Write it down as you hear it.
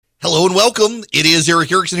Hello and welcome. It is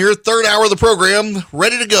Eric Erickson here, third hour of the program,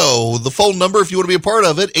 ready to go. The phone number, if you want to be a part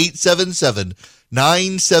of it,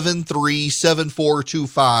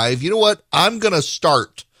 877-973-7425. You know what? I'm going to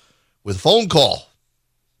start with a phone call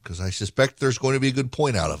because I suspect there's going to be a good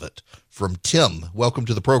point out of it from Tim. Welcome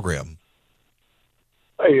to the program.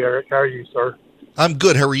 Hey, Eric. How are you, sir? I'm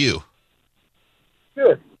good. How are you?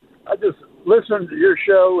 Good. I just listened to your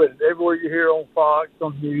show and everywhere you hear on Fox,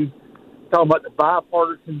 on news, talking about the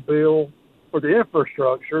bipartisan bill for the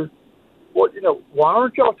infrastructure. Well, why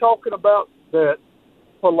aren't y'all talking about that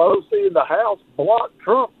Pelosi in the House blocked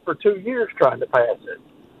Trump for 2 years trying to pass it?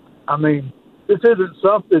 I mean, this isn't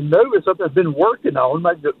something new. It's something that's been working on.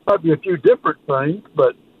 Maybe a few different things,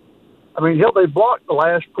 but, I mean, hell, they blocked the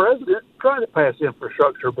last president trying to pass the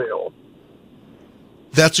infrastructure bill.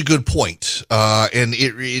 That's a good point. And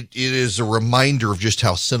it is a reminder of just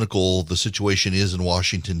how cynical the situation is in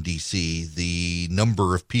Washington, D.C. The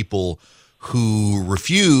number of people who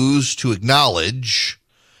refuse to acknowledge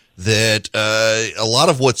that a lot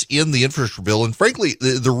of what's in the infrastructure bill, and frankly,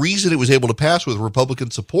 the reason it was able to pass with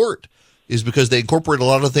Republican support is because they incorporate a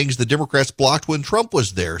lot of things the Democrats blocked when Trump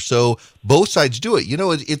was there. So both sides do it.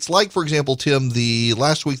 It's like, for example, Tim,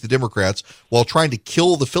 last week the Democrats, while trying to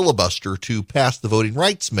kill the filibuster to pass the voting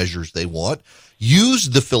rights measures they want,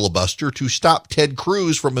 used the filibuster to stop Ted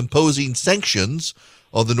Cruz from imposing sanctions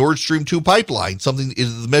on the Nord Stream 2 pipeline, something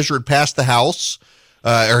the measure had passed the House,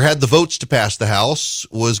 or had the votes to pass the House,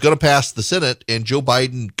 was going to pass the Senate, and Joe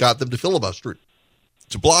Biden got them to filibuster it,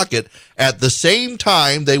 to block it. At the same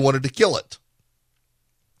time, they wanted to kill it.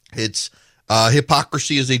 It's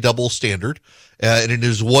hypocrisy is a double standard, and it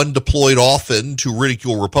is one deployed often to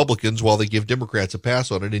ridicule Republicans while they give Democrats a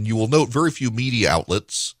pass on it. And you will note very few media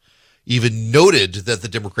outlets even noted that the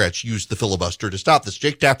Democrats used the filibuster to stop this.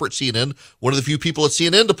 Jake Tapper at CNN, one of the few people at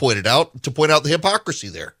CNN to point out the hypocrisy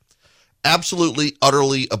there. Absolutely,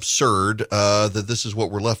 utterly absurd that this is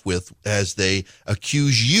what we're left with as they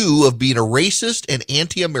accuse you of being a racist and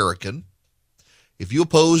anti-American if you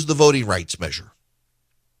oppose the voting rights measure.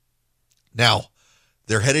 Now,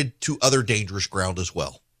 they're headed to other dangerous ground as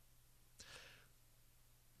well.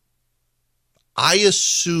 I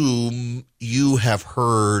assume you have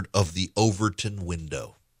heard of the Overton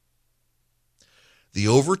window. The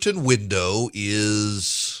Overton window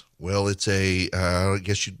is... well, it's a,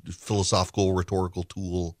 philosophical, rhetorical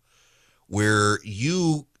tool where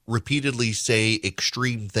you repeatedly say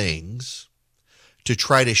extreme things to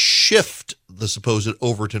try to shift the supposed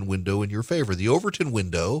Overton window in your favor. The Overton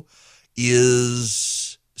window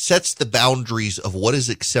sets the boundaries of what is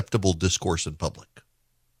acceptable discourse in public.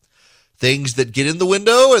 Things that get in the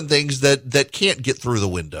window and things that can't get through the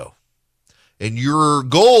window. And your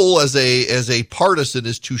goal as a partisan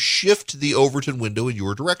is to shift the Overton window in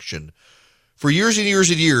your direction. For years and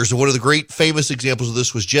years and years, and one of the great famous examples of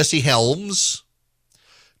this was Jesse Helms.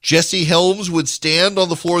 Jesse Helms would stand on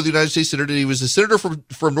the floor of the United States Senate, and he was a senator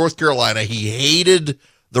from North Carolina. He hated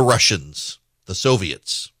the Russians, the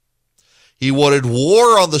Soviets. He wanted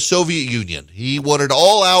war on the Soviet Union. He wanted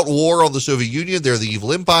all-out war on the Soviet Union. They're the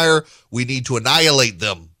evil empire. We need to annihilate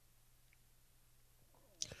them.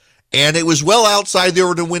 And it was well outside the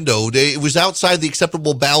Overton window. It was outside the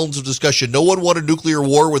acceptable bounds of discussion. No one wanted nuclear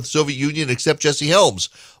war with the Soviet Union except Jesse Helms.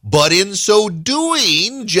 But in so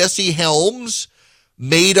doing, Jesse Helms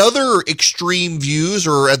made other extreme views,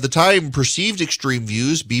 or at the time perceived extreme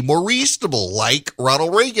views, be more reasonable, like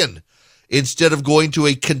Ronald Reagan. Instead of going to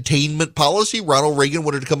a containment policy, Ronald Reagan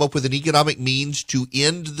wanted to come up with an economic means to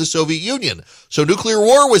end the Soviet Union. So nuclear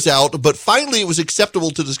war was out, but finally it was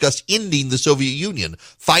acceptable to discuss ending the Soviet Union,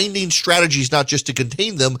 finding strategies not just to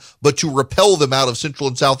contain them, but to repel them out of Central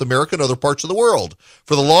and South America and other parts of the world.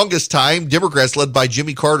 For the longest time, Democrats led by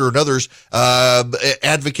Jimmy Carter and others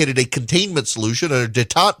advocated a containment solution, a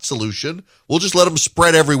détente solution. We'll just let them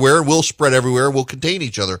spread everywhere, and we'll spread everywhere, and we'll contain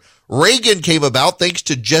each other. Reagan came about thanks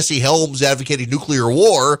to Jesse Helms advocating nuclear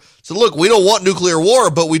war. So look, we don't want nuclear war,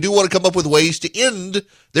 but we do want to come up with ways to end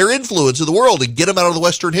their influence in the world and get them out of the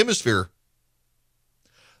Western Hemisphere.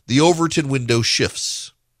 The Overton window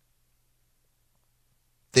shifts.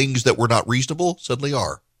 Things that were not reasonable suddenly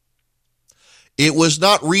are. It was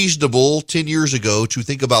not reasonable 10 years ago to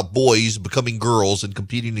think about boys becoming girls and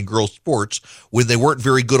competing in girls' sports when they weren't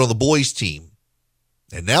very good on the boys' team.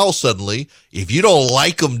 And now suddenly, if you don't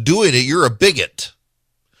like them doing it, you're a bigot.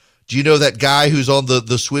 Do you know that guy who's on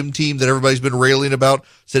the swim team that everybody's been railing about?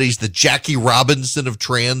 Said he's the Jackie Robinson of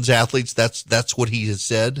trans athletes. That's what he has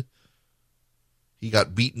said. He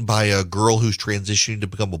got beaten by a girl who's transitioning to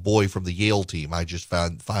become a boy from the Yale team. I just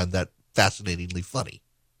find that fascinatingly funny.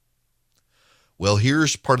 Well,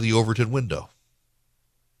 here's part of the Overton window.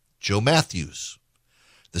 Joe Matthews.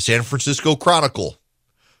 The San Francisco Chronicle,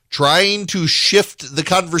 trying to shift the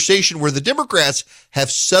conversation where the Democrats have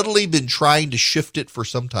subtly been trying to shift it for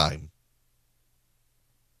some time.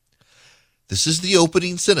 This is the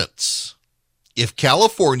opening sentence. If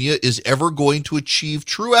California is ever going to achieve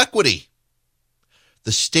true equity,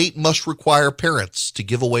 the state must require parents to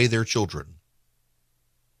give away their children.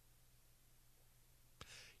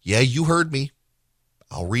 Yeah, you heard me.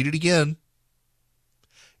 I'll read it again.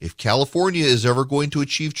 If California is ever going to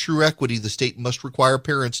achieve true equity, the state must require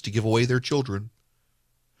parents to give away their children.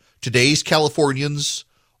 Today's Californians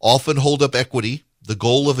often hold up equity, the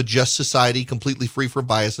goal of a just society completely free from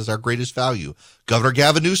bias, as our greatest value. Governor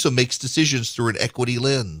Gavin Newsom makes decisions through an equity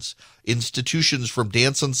lens. Institutions from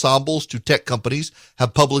dance ensembles to tech companies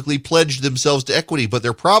have publicly pledged themselves to equity, but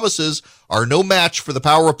their promises are no match for the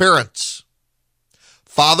power of parents.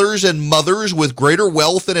 Fathers and mothers with greater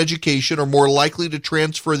wealth and education are more likely to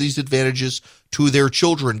transfer these advantages to their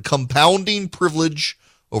children, compounding privilege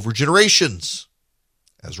over generations.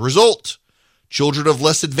 As a result, children of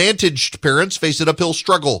less advantaged parents face an uphill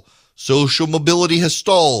struggle. Social mobility has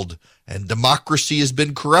stalled, and democracy has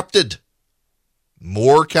been corrupted.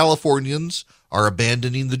 More Californians are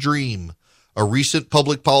abandoning the dream. A recent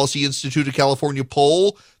Public Policy Institute of California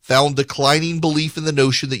poll found declining belief in the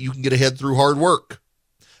notion that you can get ahead through hard work.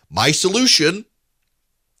 My solution,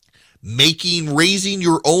 making raising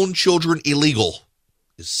your own children illegal,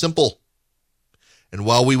 is simple. And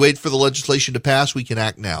while we wait for the legislation to pass, we can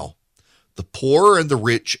act now. The poor and the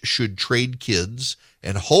rich should trade kids,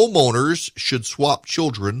 and homeowners should swap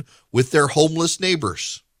children with their homeless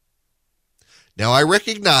neighbors. Now, I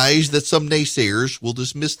recognize that some naysayers will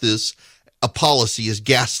dismiss this a policy as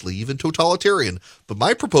ghastly, even totalitarian, but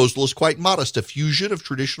my proposal is quite modest, a fusion of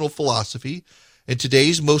traditional philosophy and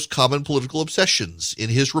today's most common political obsessions. In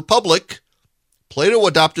his Republic, Plato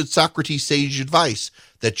adopted Socrates' sage advice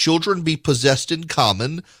that children be possessed in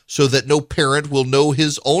common so that no parent will know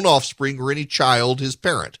his own offspring or any child his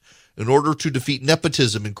parent, in order to defeat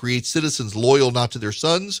nepotism and create citizens loyal not to their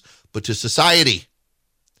sons, but to society.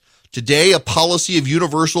 Today, a policy of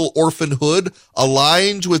universal orphanhood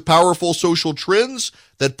aligns with powerful social trends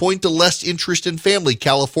that point to less interest in family.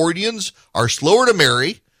 Californians are slower to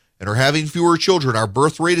marry and are having fewer children. Our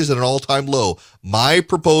birth rate is at an all-time low. My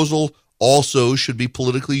proposal also should be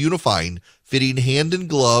politically unifying, fitting hand in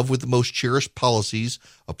glove with the most cherished policies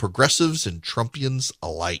of progressives and Trumpians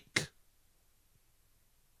alike.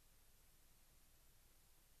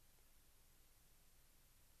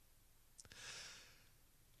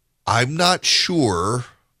 I'm not sure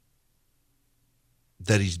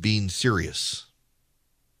that he's being serious,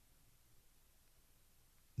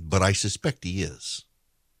 but I suspect he is.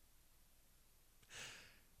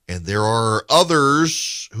 And there are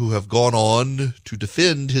others who have gone on to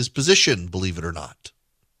defend his position, believe it or not.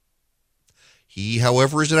 He,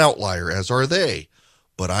 however, is an outlier, as are they.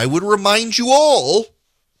 But I would remind you all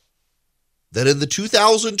that in the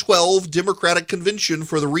 2012 Democratic Convention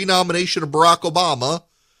for the renomination of Barack Obama,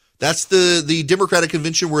 that's the Democratic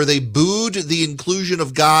Convention where they booed the inclusion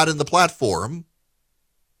of God in the platform,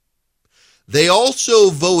 they also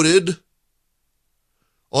voted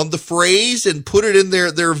on the phrase and put it in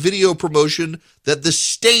their video promotion that the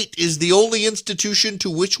state is the only institution to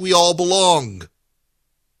which we all belong.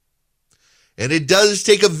 And it does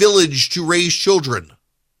take a village to raise children.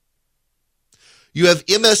 You have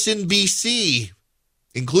MSNBC,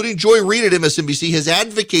 including Joy Reid at MSNBC, has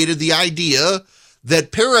advocated the idea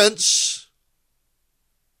that parents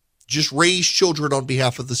just raise children on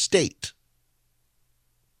behalf of the state.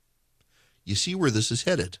 You see where this is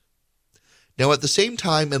headed. Now, at the same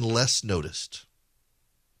time, and less noticed,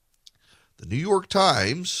 the New York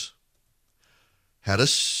Times had a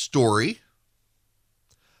story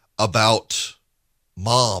about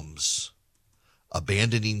moms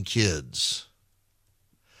abandoning kids,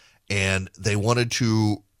 and they wanted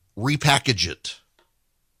to repackage it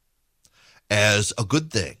as a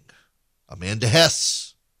good thing. Amanda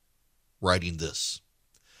Hess writing this.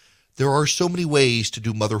 There are so many ways to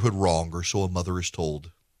do motherhood wrong, or so a mother is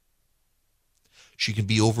told. She can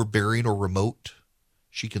be overbearing or remote.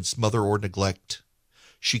 She can smother or neglect.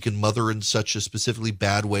 She can mother in such a specifically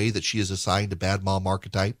bad way that she is assigned a bad mom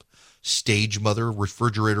archetype. Stage mother,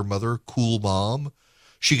 refrigerator mother, cool mom.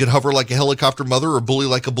 She can hover like a helicopter mother or bully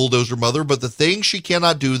like a bulldozer mother. But the thing she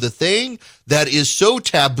cannot do, the thing that is so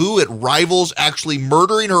taboo it rivals actually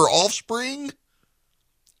murdering her offspring,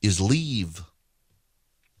 is leave.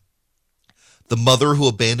 The mother who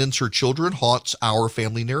abandons her children haunts our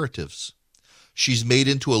family narratives. She's made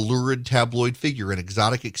into a lurid tabloid figure, an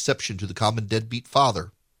exotic exception to the common deadbeat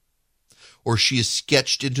father. or she is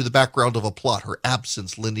sketched into the background of a plot, her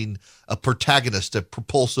absence lending a protagonist a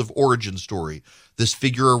propulsive origin story. This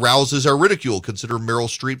figure arouses our ridicule. Consider Meryl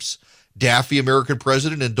Streep's daffy American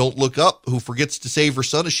president in Don't Look Up, who forgets to save her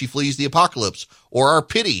son as she flees the apocalypse. Or our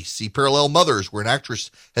pity, see Parallel Mothers, where an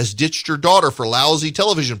actress has ditched her daughter for lousy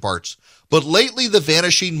television parts. But lately, The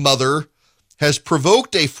Vanishing Mother has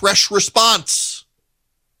provoked a fresh response.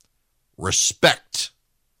 Respect.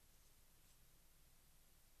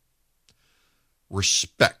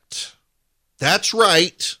 Respect. That's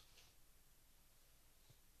right.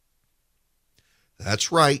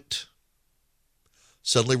 That's right.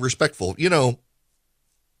 Suddenly respectful. You know,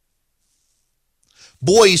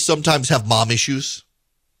 boys sometimes have mom issues,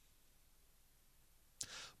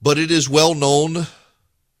 but it is well known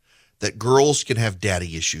that girls can have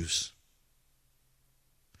daddy issues.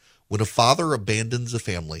 When a father abandons a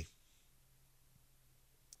family,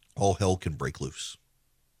 all hell can break loose.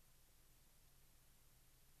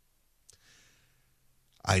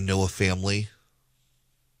 I know a family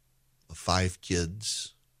of 5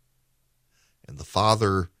 kids, and the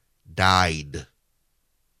father died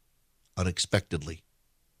unexpectedly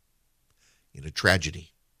in a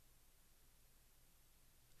tragedy.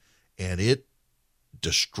 And it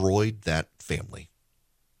destroyed that family,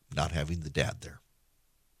 not having the dad there.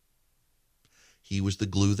 He was the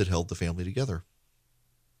glue that held the family together.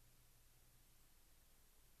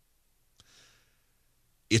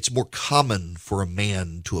 It's more common for a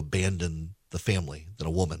man to abandon the family than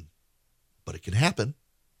a woman, but it can happen.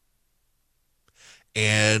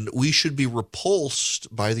 And we should be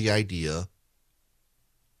repulsed by the idea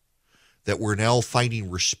that we're now finding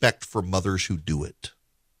respect for mothers who do it.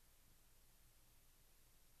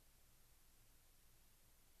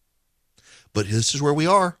 But this is where we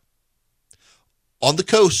are. On the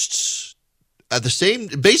coasts, at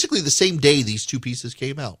basically the same day these 2 pieces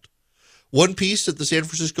came out. One piece at the San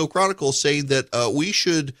Francisco Chronicle saying that we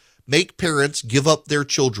should make parents give up their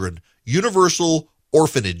children. Universal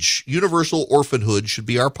orphanhood should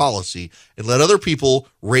be our policy, and let other people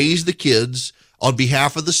raise the kids on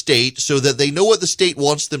behalf of the state so that they know what the state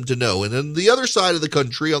wants them to know. And on the other side of the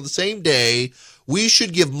country, on the same day, we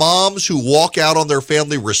should give moms who walk out on their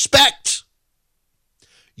family respect.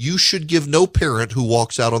 You should give no parent who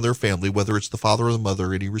walks out on their family, whether it's the father or the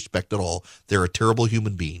mother, any respect at all. They're a terrible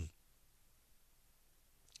human being.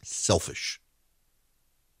 Selfish.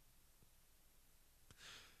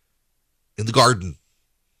 In the garden,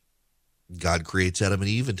 God creates Adam and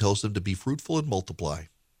Eve and tells them to be fruitful and multiply.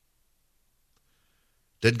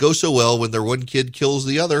 Doesn't go so well when their one kid kills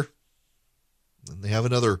the other, and they have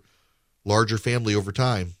another larger family over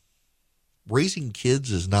time. Raising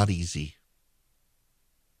kids is not easy.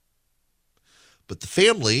 But the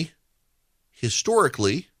family,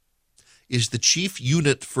 historically, is the chief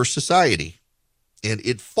unit for society, and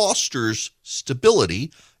it fosters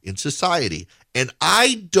stability in society. And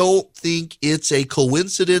I don't think it's a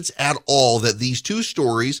coincidence at all that these 2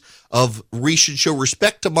 stories of we should show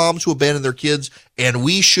respect to moms who abandon their kids and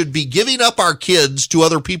we should be giving up our kids to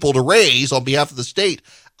other people to raise on behalf of the state.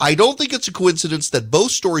 I don't think it's a coincidence that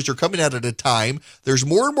both stories are coming out at a time. There's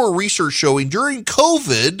more and more research showing during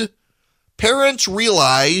COVID, parents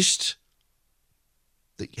realized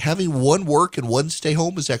that having one work and one stay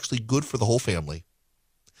home is actually good for the whole family.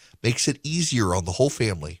 Makes it easier on the whole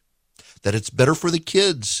family. That it's better for the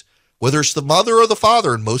kids, whether it's the mother or the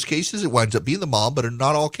father. In most cases, it winds up being the mom, but in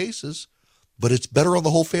not all cases. But it's better on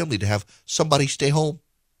the whole family to have somebody stay home.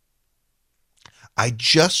 I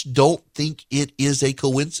just don't think it is a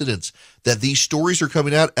coincidence that these stories are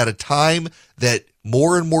coming out at a time that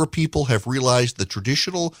more and more people have realized the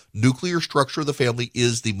traditional nuclear structure of the family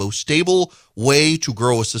is the most stable way to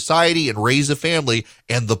grow a society and raise a family.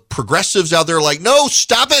 And the progressives out there are like, no,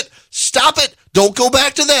 stop it. Stop it. Don't go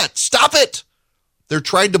back to that. Stop it. They're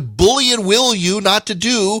trying to bully and will you not to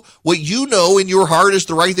do what you know in your heart is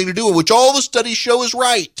the right thing to do, which all the studies show is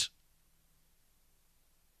right.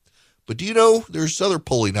 But do you know there's other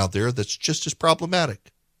polling out there that's just as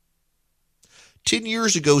problematic? 10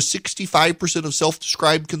 years ago, 65% of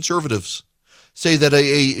self-described conservatives say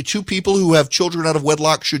that 2 people who have children out of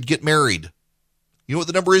wedlock should get married. You know what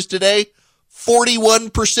the number is today?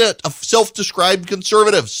 41% of self-described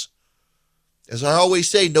conservatives. As I always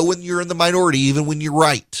say, know when you're in the minority, even when you're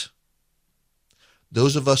right.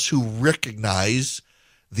 Those of us who recognize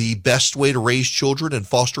the best way to raise children and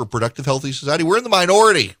foster a productive, healthy society, we're in the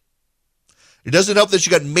minority. It doesn't help that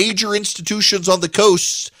you got major institutions on the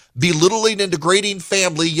coasts belittling and degrading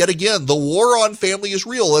family. Yet again, the war on family is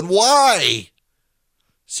real. And why?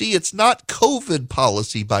 See, it's not COVID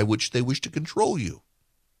policy by which they wish to control you.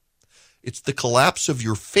 It's the collapse of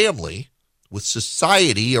your family with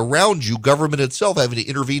society around you, government itself having to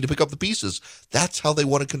intervene to pick up the pieces. That's how they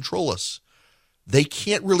want to control us. They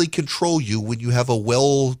can't really control you when you have a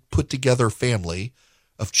well put together family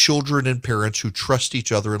of children and parents who trust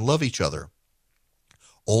each other and love each other.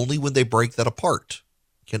 Only when they break that apart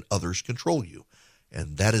can others control you.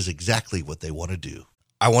 And that is exactly what they want to do.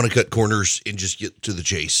 I want to cut corners and just get to the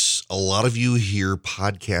chase. A lot of you hear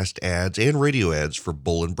podcast ads and radio ads for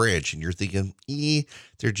Bull and Branch, and you're thinking,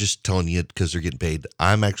 they're just telling you it because they're getting paid.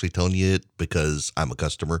 I'm actually telling you it because I'm a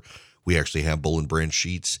customer. We actually have Bull and Branch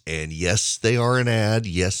sheets, and yes, they are an ad.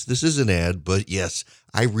 Yes, this is an ad, but yes,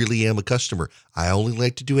 I really am a customer. I only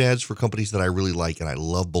like to do ads for companies that I really like, and I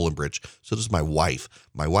love Bull and Branch. So does my wife.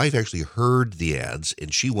 My wife actually heard the ads,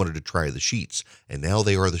 and she wanted to try the sheets, and now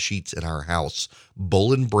they are the sheets in our house.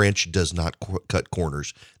 Bull and Branch does not cut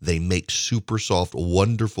corners. They make super soft,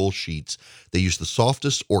 wonderful sheets. They use the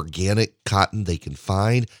softest organic cotton they can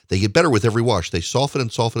find. They get better with every wash. They soften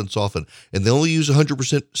and soften and soften, and they only use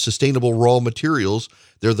 100% sustainable raw materials.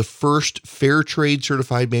 They're the first fair trade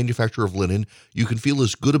certified manufacturer of linen. You can feel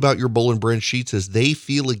as good about your Bull and Branch sheets as they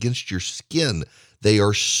feel against your skin. They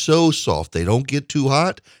are so soft. They don't get too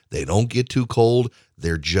hot. They don't get too cold.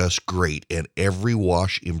 They're just great, and every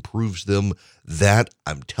wash improves them. That,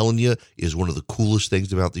 I'm telling you, is one of the coolest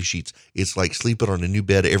things about these sheets. It's like sleeping on a new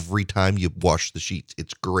bed every time you wash the sheets.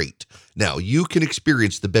 It's great. Now, you can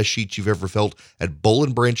experience the best sheets you've ever felt at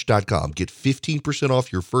bullandbranch.com. Get 15%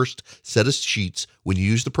 off your first set of sheets when you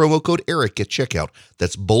use the promo code ERIC at checkout.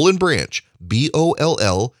 That's Bull and Branch,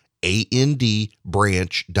 BOLLAND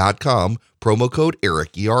branch.com, promo code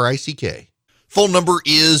ERIC, ERICK. Phone number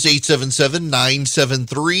is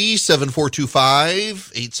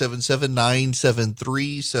 877-973-7425,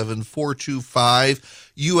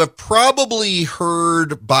 877-973-7425. You have probably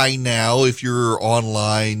heard by now, if you're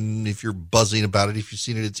online, if you're buzzing about it, if you've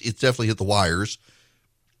seen it, it's definitely hit the wires.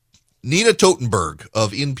 Nina Totenberg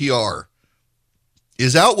of NPR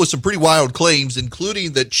is out with some pretty wild claims,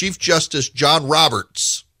 including that Chief Justice John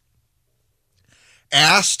Roberts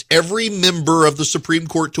asked every member of the Supreme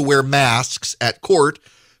Court to wear masks at court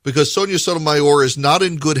because Sonia Sotomayor is not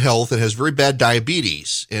in good health and has very bad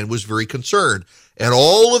diabetes and was very concerned. And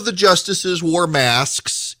all of the justices wore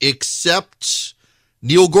masks except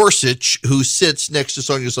Neil Gorsuch, who sits next to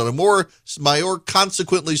Sonia Sotomayor.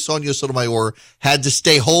 Consequently, Sonia Sotomayor had to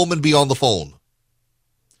stay home and be on the phone.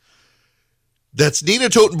 That's Nina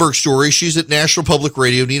Totenberg's story. She's at National Public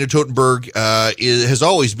Radio. Nina Totenberg has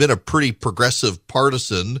always been a pretty progressive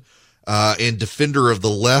partisan and defender of the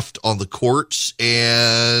left on the courts,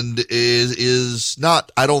 and is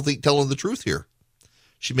not, I don't think, telling the truth here.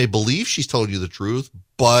 She may believe she's telling you the truth,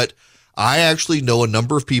 but I actually know a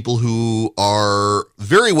number of people who are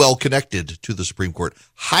very well connected to the Supreme Court,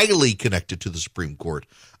 highly connected to the Supreme Court,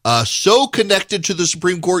 so connected to the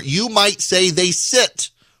Supreme Court, you might say they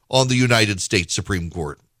sit on the United States Supreme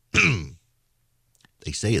Court.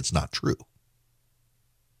 They say it's not true.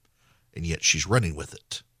 And yet she's running with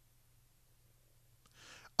it.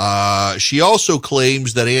 She also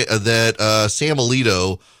claims that Sam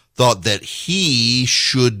Alito thought that he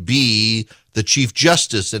should be the Chief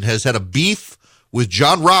Justice and has had a beef with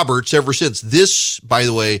John Roberts ever since. This, by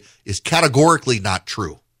the way, is categorically not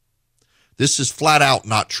true. This is flat out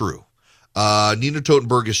not true. Nina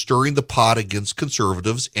Totenberg is stirring the pot against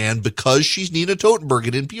conservatives, and because she's Nina Totenberg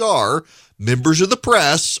at NPR, members of the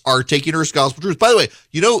press are taking her as gospel truth. By the way,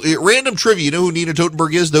 random trivia, you know who Nina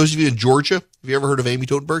Totenberg is? Those of you in Georgia, have you ever heard of Amy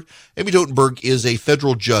Totenberg? Amy Totenberg is a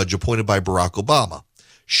federal judge appointed by Barack Obama.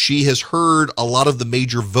 She has heard a lot of the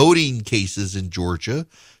major voting cases in Georgia.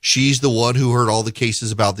 She's the one who heard all the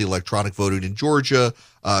cases about the electronic voting in Georgia.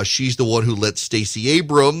 She's the one who let Stacey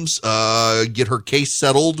Abrams get her case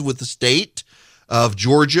settled with the state of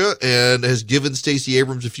Georgia and has given Stacey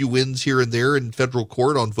Abrams a few wins here and there in federal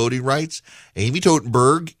court on voting rights. Amy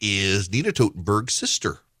Totenberg is Nina Totenberg's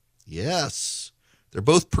sister. Yes, they're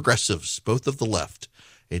both progressives, both of the left.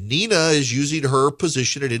 And Nina is using her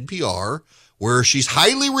position at NPR, where she's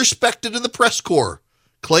highly respected in the press corps,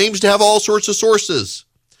 claims to have all sorts of sources.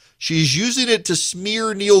 She's using it to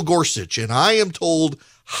smear Neil Gorsuch, and I am told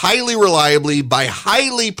highly reliably by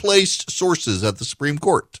highly placed sources at the Supreme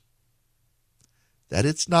Court that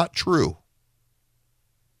it's not true.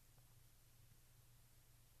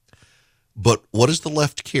 But what does the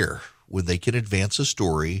left care when they can advance a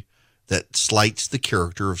story that slights the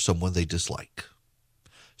character of someone they dislike?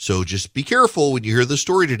 So just be careful when you hear the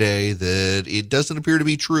story today that it doesn't appear to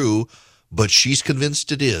be true, but she's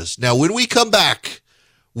convinced it is. Now, when we come back,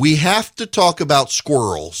 we have to talk about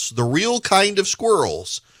squirrels, the real kind of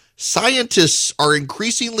squirrels. Scientists are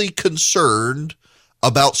increasingly concerned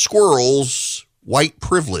about squirrels' white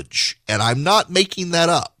privilege, and I'm not making that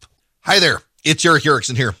up. Hi there, it's Eric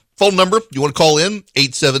Erickson here. Phone number, you want to call in,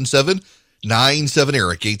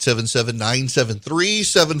 877-97-ERIC,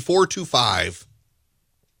 877-973-7425.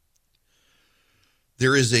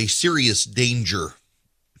 There is a serious danger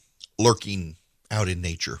lurking out in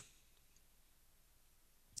nature.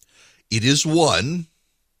 It is one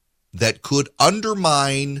that could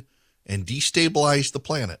undermine and destabilize the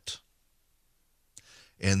planet.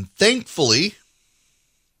 And thankfully,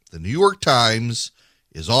 the New York Times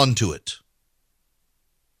is onto it.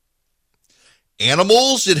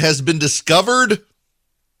 Animals, it has been discovered,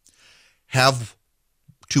 have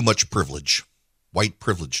too much privilege, white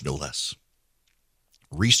privilege no less.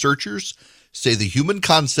 Researchers say the human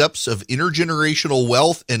concepts of intergenerational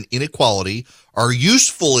wealth and inequality are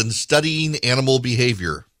useful in studying animal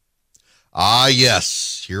behavior. Ah,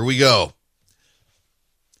 yes, here we go.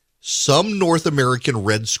 Some North American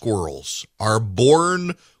red squirrels are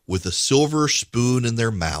born with a silver spoon in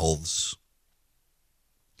their mouths.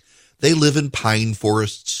 They live in pine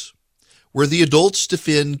forests where the adults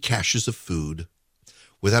defend caches of food.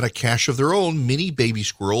 Without a cache of their own, many baby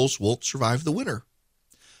squirrels won't survive the winter.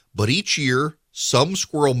 But each year, some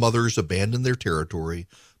squirrel mothers abandon their territory,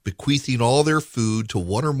 bequeathing all their food to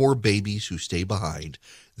one or more babies who stay behind.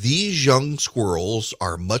 These young squirrels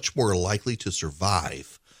are much more likely to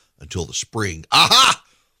survive until the spring. Aha!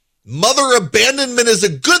 Mother abandonment is a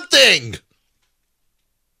good thing!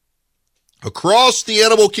 Across the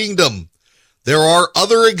animal kingdom, there are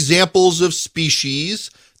other examples of species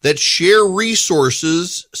that share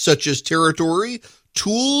resources such as territory,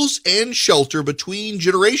 tools, and shelter between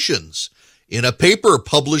generations. In a paper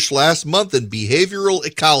published last month in Behavioral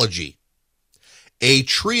Ecology, a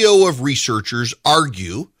trio of researchers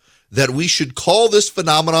argue that we should call this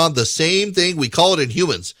phenomenon the same thing we call it in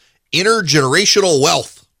humans, intergenerational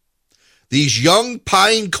wealth. These young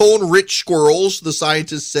pine cone rich squirrels, the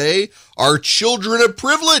scientists say, are children of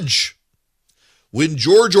privilege. When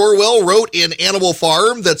George Orwell wrote in Animal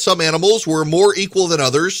Farm that some animals were more equal than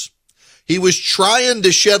others, he was trying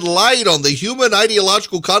to shed light on the human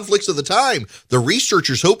ideological conflicts of the time. The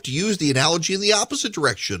researchers hope to use the analogy in the opposite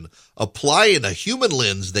direction. Applying a human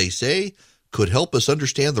lens, they say, could help us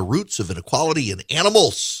understand the roots of inequality in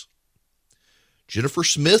animals. Jennifer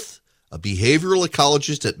Smith, a behavioral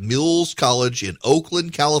ecologist at Mills College in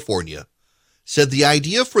Oakland, California, said the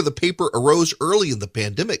idea for the paper arose early in the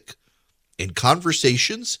pandemic. In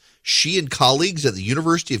conversations, she and colleagues at the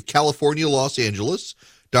University of California, Los Angeles,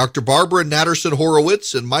 Dr. Barbara Natterson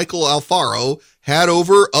Horowitz and Michael Alfaro had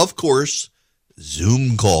over, of course,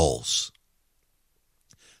 Zoom calls.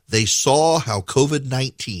 They saw how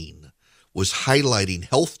COVID-19 was highlighting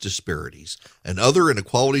health disparities and other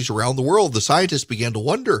inequalities around the world. The scientists began to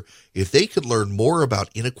wonder if they could learn more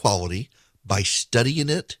about inequality by studying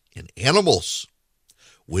it in animals.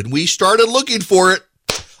 When we started looking for it,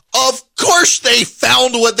 of course they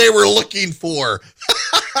found what they were looking for.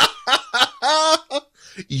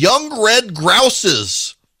 Young red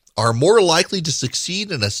grouses are more likely to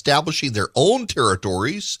succeed in establishing their own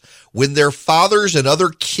territories when their fathers and other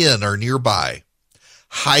kin are nearby.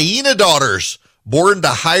 Hyena daughters born to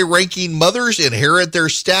high-ranking mothers inherit their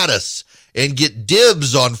status and get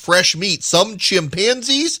dibs on fresh meat. Some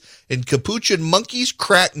chimpanzees and capuchin monkeys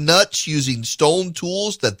crack nuts using stone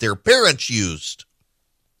tools that their parents used.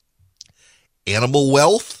 Animal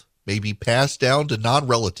wealth may be passed down to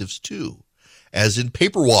non-relatives too, as in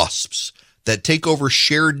paper wasps that take over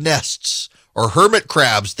shared nests or hermit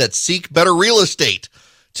crabs that seek better real estate.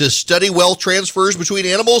 To study wealth transfers between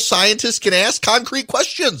animals, scientists can ask concrete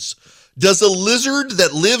questions. Does a lizard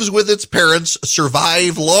that lives with its parents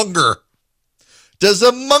survive longer? Does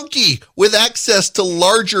a monkey with access to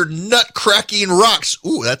larger nut-cracking rocks,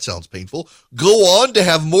 ooh, that sounds painful, go on to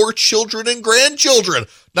have more children and grandchildren?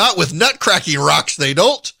 Not with nut-cracking rocks, they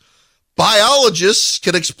don't. Biologists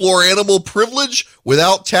can explore animal privilege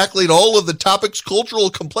without tackling all of the topic's cultural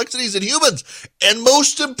complexities in humans. And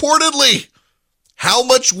most importantly, how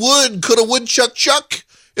much wood could a woodchuck chuck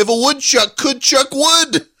if a woodchuck could chuck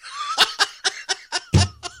wood?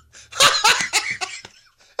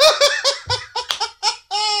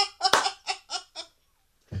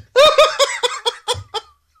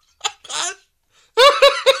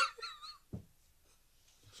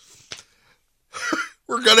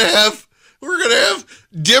 We're gonna have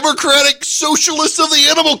democratic socialists of the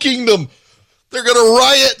animal kingdom. They're gonna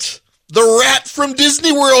riot. The rat from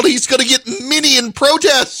Disney World, he's gonna get Minnie in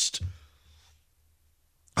protest.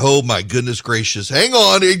 Oh my goodness gracious. Hang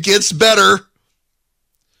on, it gets better.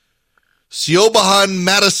 Siobhan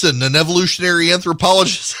Madison, an evolutionary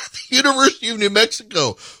anthropologist at the University of New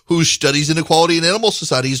Mexico, who studies inequality in animal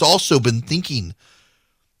society, has also been thinking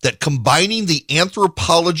that combining the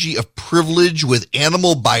anthropology of privilege with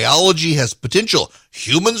animal biology has potential.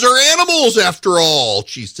 Humans are animals, after all,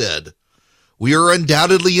 she said. We are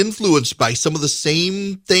undoubtedly influenced by some of the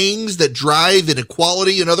same things that drive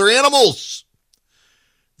inequality in other animals.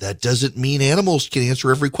 That doesn't mean animals can answer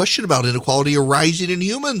every question about inequality arising in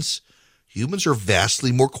humans. Humans are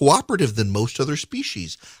vastly more cooperative than most other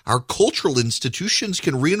species. Our cultural institutions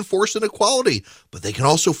can reinforce inequality, but they can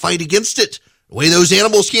also fight against it the way those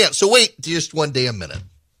animals can't. So wait just one damn minute.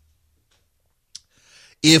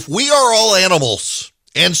 If we are all animals,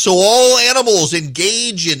 and so all animals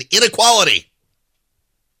engage in inequality,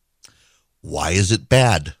 why is it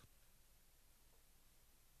bad?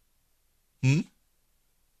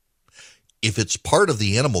 If it's part of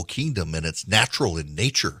the animal kingdom and it's natural in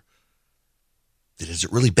nature, then is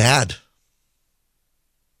it really bad?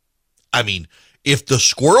 I mean, if the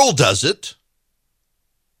squirrel does it,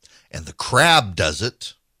 and the crab does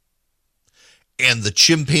it, and the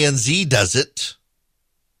chimpanzee does it,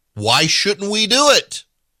 why shouldn't we do it?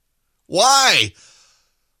 Why?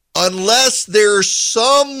 Unless there's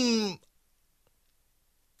some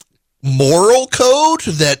moral code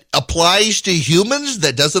that applies to humans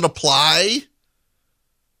that doesn't apply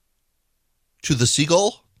to the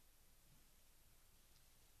seagull?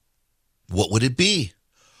 What would it be?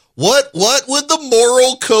 What would the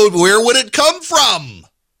moral code, where would it come from?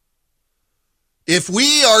 If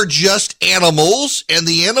we are just animals and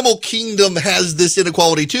the animal kingdom has this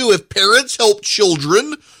inequality too, if parents help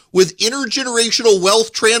children with intergenerational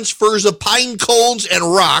wealth transfers of pine cones and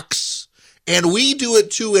rocks, and we do it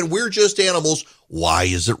too, and we're just animals, why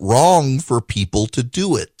is it wrong for people to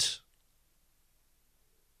do it?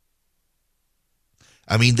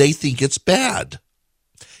 I mean, they think it's bad.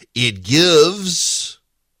 It gives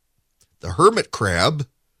the hermit crab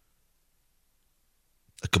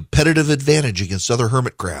a competitive advantage against other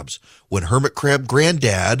hermit crabs. When hermit crab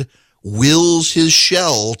granddad wills his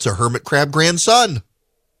shell to hermit crab grandson.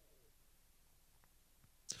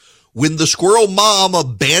 When the squirrel mom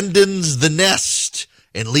abandons the nest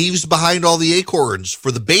and leaves behind all the acorns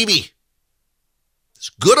for the baby. It's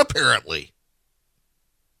good, apparently.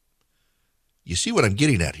 You see what I'm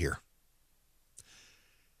getting at here?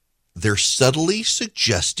 They're subtly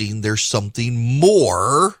suggesting there's something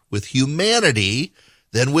more with humanity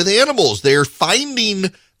than with animals. They're finding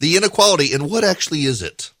the inequality. And what actually is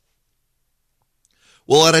it?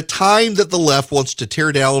 Well, at a time that the left wants to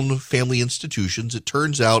tear down family institutions, it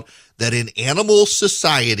turns out that in animal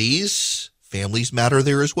societies, families matter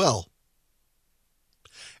there as well.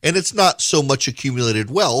 And it's not so much accumulated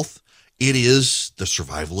wealth. It is the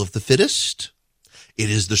survival of the fittest. It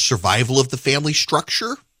is the survival of the family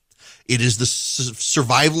structure. It is the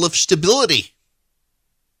survival of stability.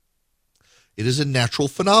 It is a natural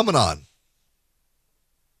phenomenon.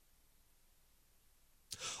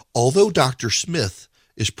 Although Dr. Smith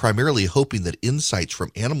is primarily hoping that insights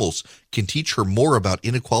from animals can teach her more about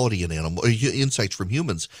inequality in animals, insights from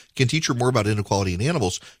humans can teach her more about inequality in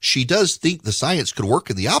animals, she does think the science could work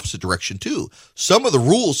in the opposite direction too. Some of the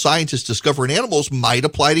rules scientists discover in animals might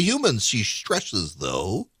apply to humans. She stresses,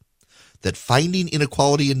 though, that finding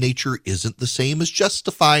inequality in nature isn't the same as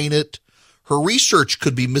justifying it. Her research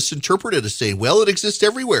could be misinterpreted as saying, well, it exists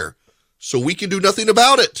everywhere, so we can do nothing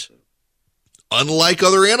about it. Unlike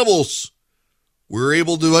other animals, we're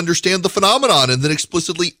able to understand the phenomenon and then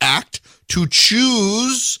explicitly act to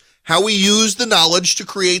choose how we use the knowledge to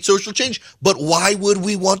create social change. But why would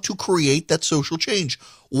we want to create that social change?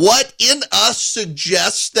 What in us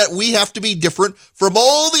suggests that we have to be different from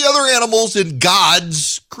all the other animals in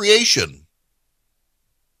God's creation?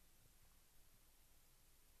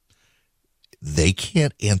 They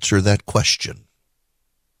can't answer that question.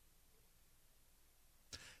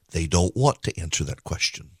 They don't want to answer that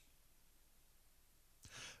question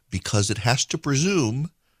because it has to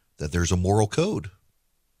presume that there's a moral code.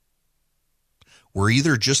 We're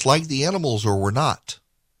either just like the animals or we're not.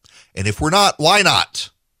 And if we're not, why not?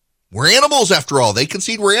 We're animals after all. They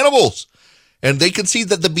concede we're animals. And they concede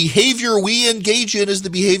that the behavior we engage in is the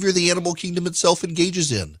behavior the animal kingdom itself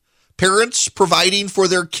engages in. Parents providing for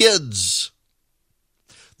their kids.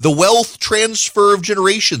 The wealth transfer of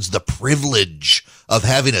generations, the privilege of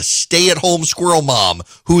having a stay-at-home squirrel mom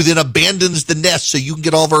who then abandons the nest so you can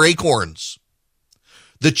get all of our acorns.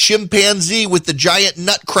 The chimpanzee with the giant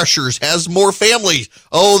nut crushers has more families.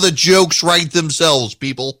 Oh, the jokes write themselves,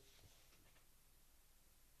 people.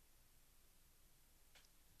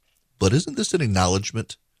 But isn't this an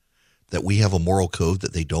acknowledgement that we have a moral code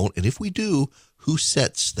that they don't? And if we do, who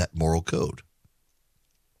sets that moral code?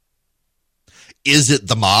 Is it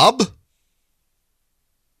the mob?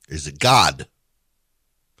 Is it God?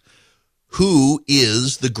 Who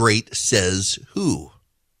is the great says who?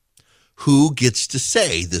 Who gets to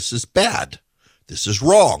say this is bad? This is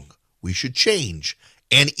wrong. We should change.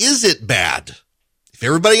 And is it bad? If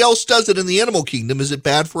everybody else does it in the animal kingdom, is it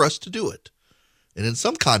bad for us to do it? And in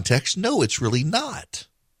some contexts, no, it's really not.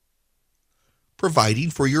 Providing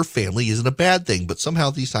for your family isn't a bad thing, but somehow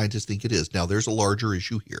these scientists think it is. Now, there's a larger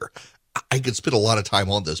issue here. I could spend a lot of time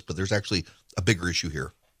on this, but there's actually a bigger issue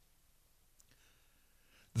here.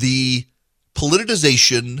 The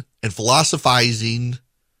politicization and philosophizing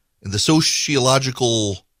and the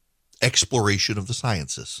sociological exploration of the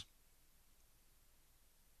sciences.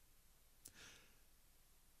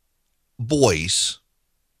 Boys,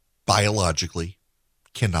 biologically,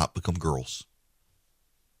 cannot become girls.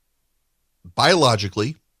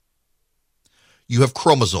 Biologically, you have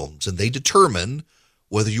chromosomes, and they determine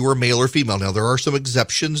whether you are male or female. Now, there are some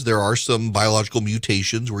exceptions. There are some biological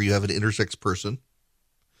mutations where you have an intersex person.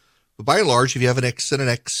 But by and large, if you have an X and an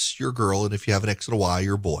X, you're a girl, and if you have an X and a Y,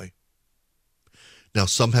 you're a boy. Now,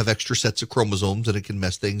 some have extra sets of chromosomes, and it can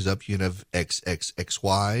mess things up. You can have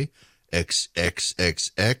XXXY,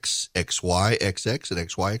 XXXX, XYXX, and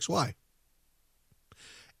XYXY.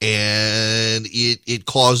 And it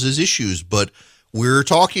causes issues, but we're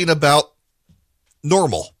talking about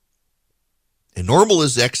normal. And normal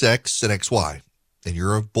is XX and XY. And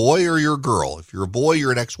you're a boy or you're a girl. If you're a boy,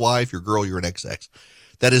 you're an XY. If you're a girl, you're an XX.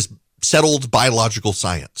 That is settled biological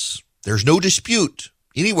science. There's no dispute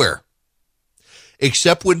anywhere,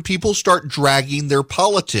 except when people start dragging their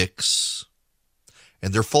politics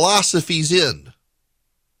and their philosophies in.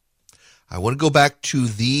 I want to go back to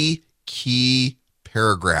the key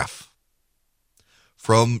paragraph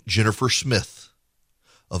from Jennifer Smith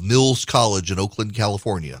of Mills College in Oakland,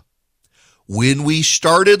 California. When we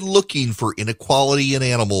started looking for inequality in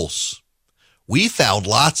animals, we found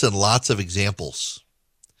lots and lots of examples.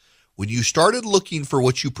 When you started looking for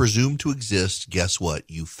what you presumed to exist, guess what?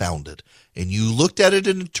 You found it. And you looked at it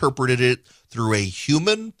and interpreted it through a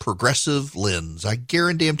human progressive lens. I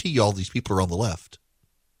guarantee you all these people are on the left.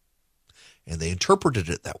 And they interpreted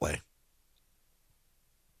it that way.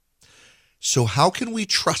 So how can we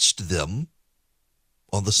trust them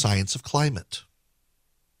on the science of climate,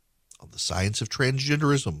 on the science of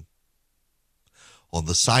transgenderism, on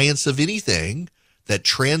the science of anything that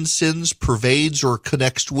transcends, pervades, or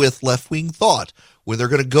connects with left-wing thought, when they're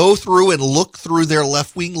going to go through and look through their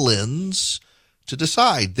left-wing lens to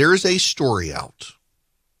decide there's a story out.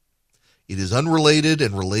 It is unrelated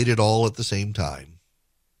and related all at the same time.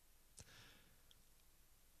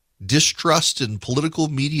 Distrust in political,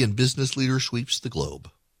 media, and business leaders sweeps the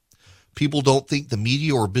globe. People don't think the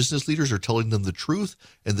media or business leaders are telling them the truth,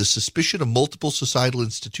 and the suspicion of multiple societal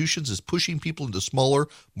institutions is pushing people into smaller,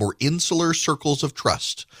 more insular circles of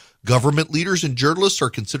trust. Government leaders and journalists are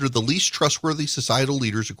considered the least trustworthy societal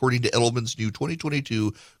leaders, according to Edelman's new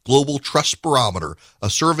 2022 Global Trust Barometer, a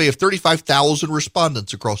survey of 35,000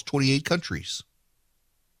 respondents across 28 countries.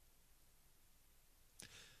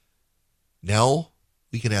 Now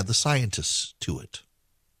we can add the scientists to it,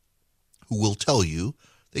 who will tell you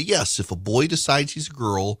that yes, if a boy decides he's a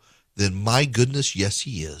girl, then my goodness, yes,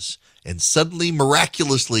 he is. And suddenly,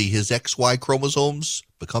 miraculously, his XY chromosomes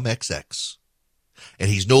become XX. And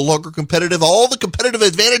he's no longer competitive. All the competitive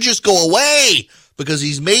advantages go away because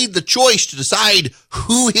he's made the choice to decide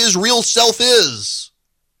who his real self is.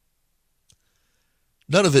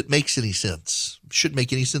 None of it makes any sense. It shouldn't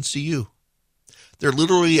make any sense to you. They're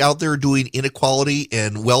literally out there doing inequality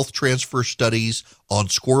and wealth transfer studies on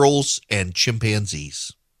squirrels and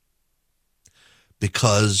chimpanzees,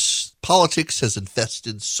 because politics has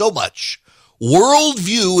infested so much.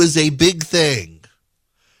 Worldview is a big thing.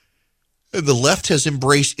 And the left has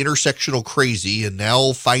embraced intersectional crazy and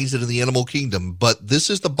now finds it in the animal kingdom. But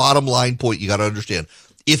this is the bottom line point you got to understand.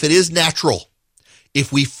 If it is natural,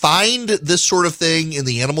 if we find this sort of thing in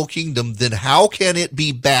the animal kingdom, then how can it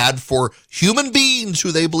be bad for human beings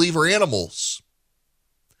who they believe are animals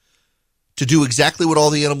to do exactly what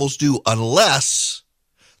all the animals do, unless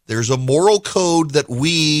there's a moral code that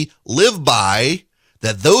we live by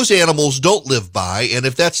that those animals don't live by? And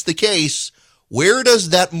if that's the case, where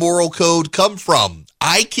does that moral code come from?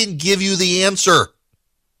 I can give you the answer.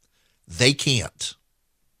 They can't.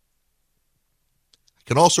 I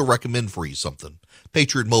can also recommend for you something.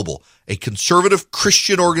 Patriot Mobile, a conservative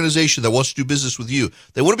Christian organization that wants to do business with you.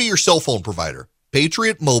 They want to be your cell phone provider.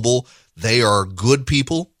 Patriot Mobile, they are good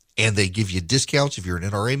people, and they give you discounts if you're an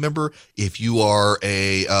NRA member, if you are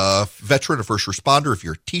a veteran, a first responder, if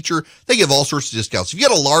you're a teacher. They give all sorts of discounts. If you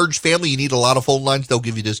got a large family, you need a lot of phone lines, they'll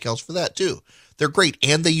give you discounts for that too. They're great,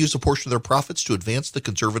 and they use a portion of their profits to advance the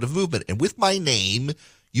conservative movement. And with my name,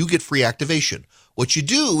 you get free activation. What you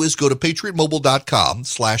do is go to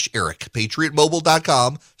patriotmobile.com/Eric,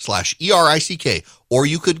 patriotmobile.com/ERICK, or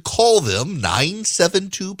you could call them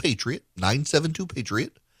 972-PATRIOT,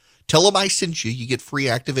 972-PATRIOT. Tell them I sent you. You get free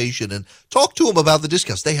activation, and talk to them about the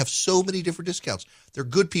discounts. They have so many different discounts. They're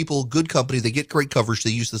good people, good company. They get great coverage. They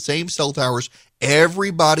use the same cell towers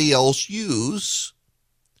everybody else use,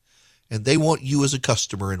 and they want you as a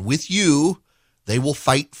customer. And with you, they will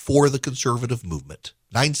fight for the conservative movement.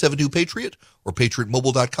 972-PATRIOT or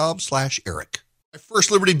patriotmobile.com/Eric.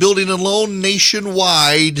 First Liberty Building and Loan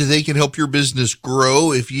nationwide. They can help your business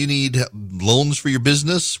grow. If you need loans for your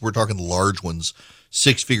business, we're talking large ones,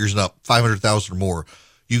 6 figures and up, 500,000 or more.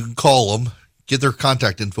 You can call them, get their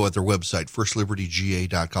contact info at their website,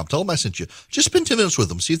 firstlibertyga.com. Tell them I sent you. Just spend 10 minutes with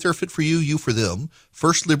them. See if they're a fit for you, you for them.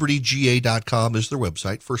 Firstlibertyga.com is their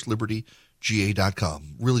website,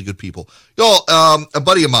 firstlibertyga.com. Really good people. Y'all, a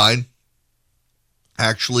buddy of mine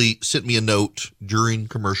actually sent me a note during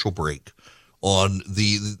commercial break on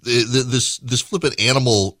this flippant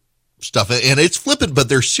animal stuff, and it's flippant, but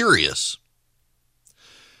they're serious.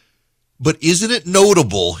 But isn't it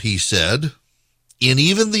notable, he said, in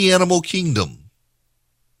even the animal kingdom,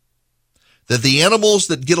 that the animals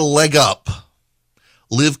that get a leg up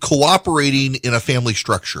live cooperating in a family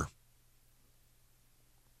structure?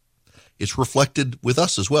 It's reflected with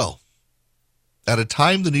us as well. At a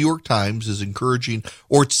time the New York Times is encouraging,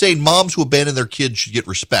 or it's saying moms who abandon their kids should get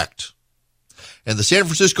respect. And the San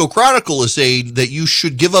Francisco Chronicle is saying that you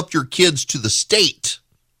should give up your kids to the state.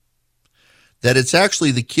 That it's actually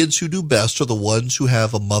the kids who do best are the ones who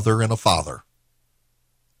have a mother and a father.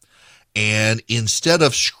 And instead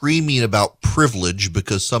of screaming about privilege,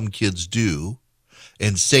 because some kids do,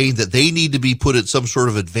 and saying that they need to be put at some sort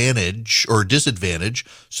of advantage or disadvantage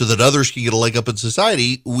so that others can get a leg up in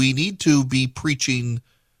society, we need to be preaching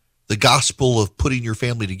the gospel of putting your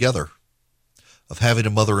family together, of having a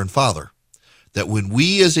mother and father. That when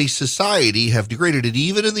we as a society have degraded it,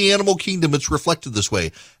 even in the animal kingdom, it's reflected this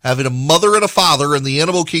way. Having a mother and a father in the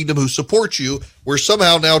animal kingdom who support you, we're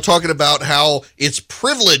somehow now talking about how it's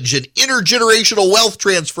privilege and intergenerational wealth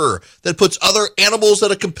transfer that puts other animals at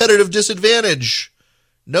a competitive disadvantage.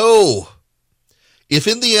 No. If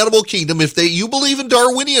in the animal kingdom, you believe in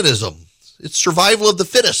Darwinianism, it's survival of the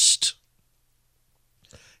fittest.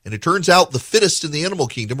 And it turns out the fittest in the animal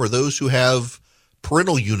kingdom are those who have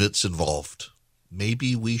parental units involved.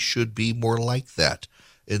 Maybe we should be more like that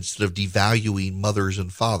instead of devaluing mothers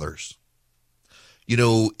and fathers. You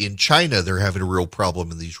know, in China, they're having a real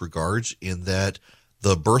problem in these regards in that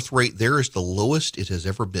the birth rate there is the lowest it has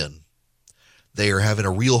ever been. They are having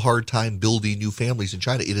a real hard time building new families in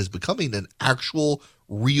China. It is becoming an actual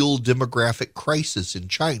real demographic crisis in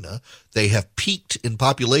China. They have peaked in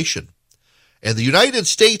population. And the United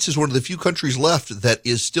States is one of the few countries left that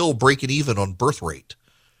is still breaking even on birth rate.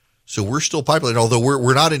 So we're still populating, although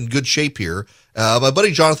we're not in good shape here. My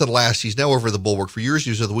buddy Jonathan Last, he's now over at the Bulwark. For years,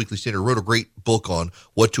 he was at the Weekly Standard, wrote a great book on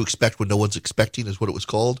what to expect when no one's expecting, is what it was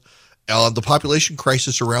called. The population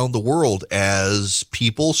crisis around the world, as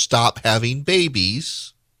people stop having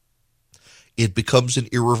babies, it becomes an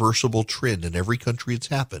irreversible trend in every country it's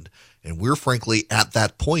happened. And we're frankly at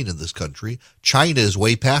that point in this country. China is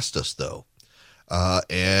way past us, though.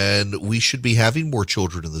 And we should be having more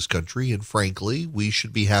children in this country. And frankly, we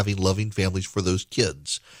should be having loving families for those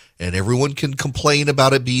kids. And everyone can complain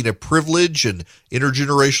about it being a privilege and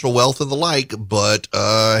intergenerational wealth and the like, but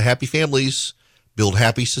happy families build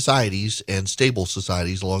happy societies and stable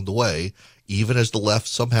societies along the way, even as the left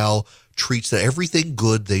somehow treats that everything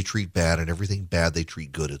good they treat bad and everything bad they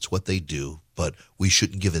treat good. It's what they do, but we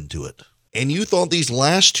shouldn't give in to it. And you thought these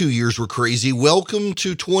last 2 years were crazy. Welcome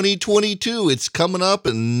to 2022. It's coming up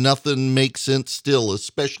and nothing makes sense still,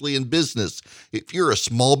 especially in business. If you're a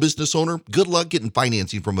small business owner, good luck getting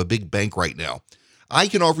financing from a big bank right now. I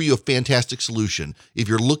can offer you a fantastic solution if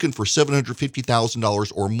you're looking for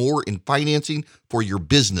 $750,000 or more in financing for your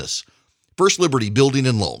business. First Liberty Building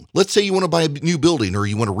and Loan. Let's say you want to buy a new building, or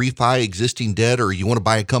you want to refi existing debt, or you want to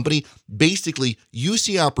buy a company. Basically, you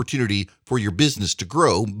see opportunity for your business to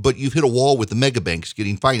grow, but you've hit a wall with the mega banks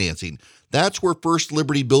getting financing. That's where First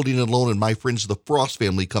Liberty Building and Loan and my friends the Frost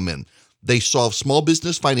family come in. They solve small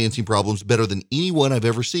business financing problems better than anyone I've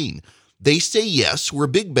ever seen. They say yes, where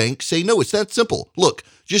big banks say no. It's that simple. Look,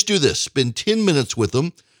 just do this. Spend 10 minutes with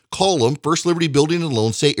them. Call them, First Liberty Building and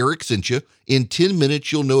Loan. Say Eric sent you. In 10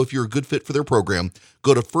 minutes, you'll know if you're a good fit for their program.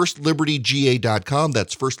 Go to firstlibertyga.com.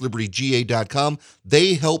 That's firstlibertyga.com.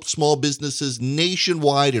 They help small businesses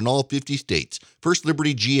nationwide in all 50 states.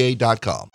 firstlibertyga.com.